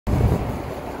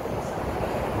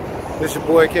This your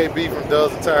boy KB from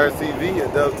Dubs and Tires TV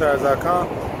at dubstires.com.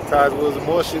 Tires, wheels, and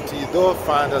more shipped to your door.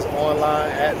 Find us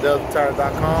online at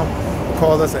dubstires.com.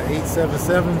 Call us at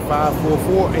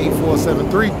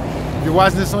 877-544-8473. If you're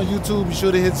watching this on YouTube, be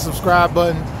sure to hit the subscribe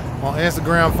button. On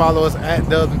Instagram, follow us at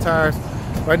Dubs and Tires.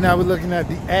 Right now we're looking at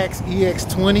the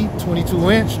EX-20,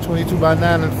 22-inch, 22 by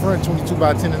 9 in the front, 22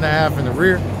 by 10.5 in the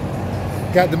rear.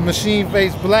 Got the machine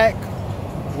face black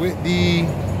with the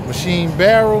machine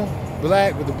barrel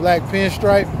black with the black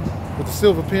pinstripe, with the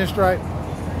silver pinstripe.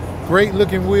 Great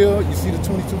looking wheel. You see the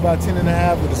 22 by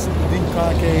 10.5 with the super deep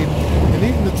concave, and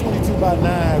even the 22 by 9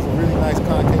 has a really nice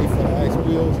concave for the ice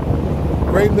wheels.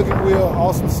 Great looking wheel,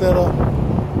 awesome setup.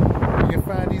 You can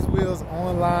find these wheels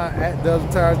online at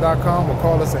dubstires.com or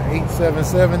call us at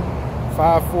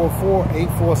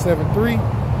 877-544-8473.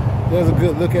 There's a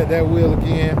good look at that wheel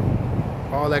again.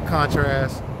 All that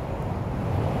contrast.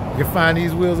 You can find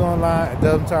these wheels online at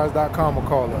dubstires.com or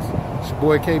call us. It's your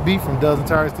boy KB from Dubs and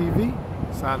Tires TV,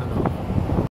 signing off.